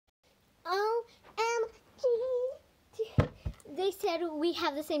they said we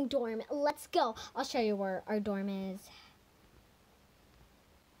have the same dorm. Let's go. I'll show you where our dorm is.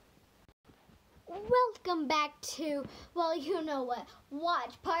 Welcome back to, well, you know what,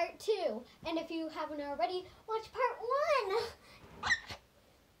 watch part 2. And if you haven't already, watch part 1.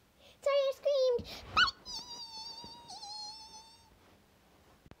 Sorry, I screamed.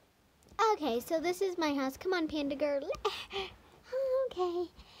 Okay, so this is my house. Come on, Panda Girl. Okay,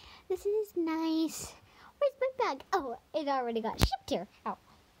 this is nice. Where's my bag? Oh, it already got shipped here. Oh,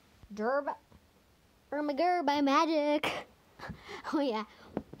 Derb. Gerb by magic. Oh, yeah.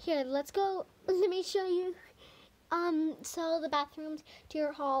 Here, let's go. Let me show you. So the bathrooms to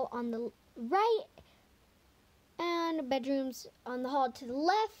your hall on the right, and bedrooms on the hall to the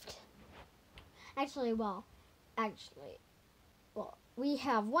left. Actually, we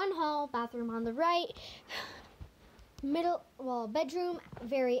have one hall, bathroom on the right, middle, bedroom,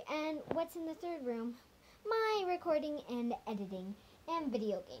 very end. What's in the third room? My recording and editing and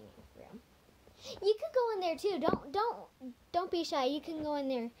video gaming room. You could go in there too. Don't be shy. You can go in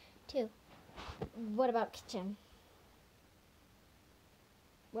there too. What about kitchen?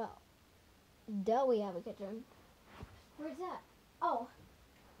 Well, duh, we have a kitchen. Where's that? Oh,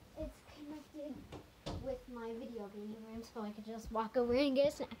 it's connected with my video gaming room, so I could just walk over and get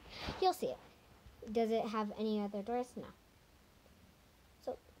a snack. You'll see it. Does it have any other doors? No.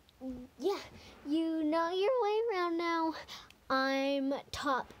 So, yeah, you know your way around now. I'm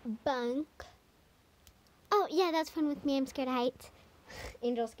top bunk. Oh, yeah, that's fun with me. I'm scared of heights.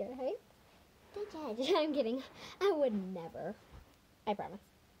 Angel scared of heights? I'm kidding. I would never. I promise.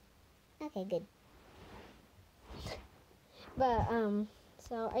 Okay, good. But,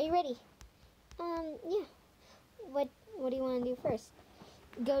 so, are you ready? Yeah. What do you want to do first?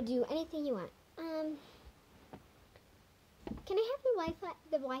 Go do anything you want. Can I have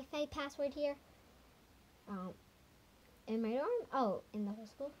the Wi-Fi password here? In my dorm? Oh, in the whole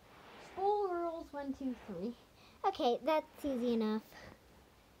school? School rules 1, 2, 3. Okay, that's easy enough.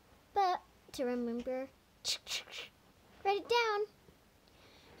 But to remember, write it down.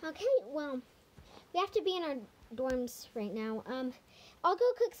 Okay, well, we have to be in our dorms right now. I'll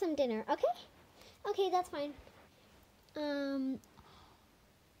go cook some dinner, okay? Okay, that's fine.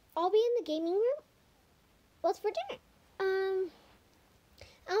 I'll be in the gaming room. What's for dinner? I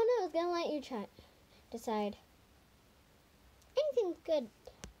don't know. I was gonna let you decide. Anything's good.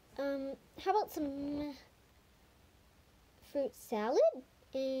 How about some fruit salad?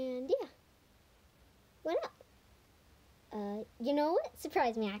 And yeah, why not? You know what?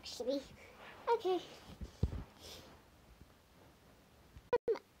 Surprise me, actually. Okay.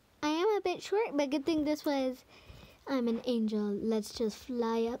 I am a bit short, but good thing this was. I'm an angel. Let's just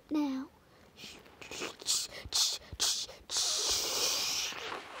fly up now.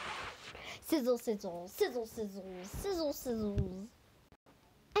 Sizzle, sizzle, sizzle, sizzle, sizzle, sizzle.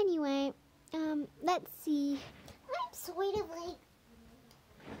 Anyway, let's see. I'm sort of like,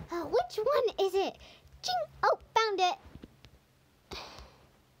 which one is it? Ching! Oh, found it.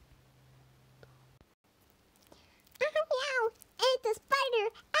 Meow! It's a spider.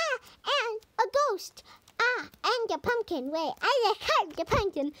 And a ghost. And a pumpkin. Wait, I just heard the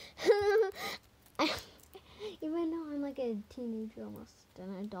pumpkin. Even though I'm like a teenager, almost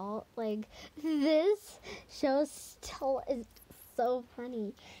an adult, like this show still is so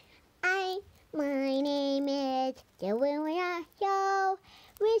funny. My name is Joanna Show,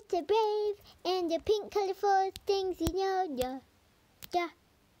 with the brave and the pink colorful things, you know, yeah.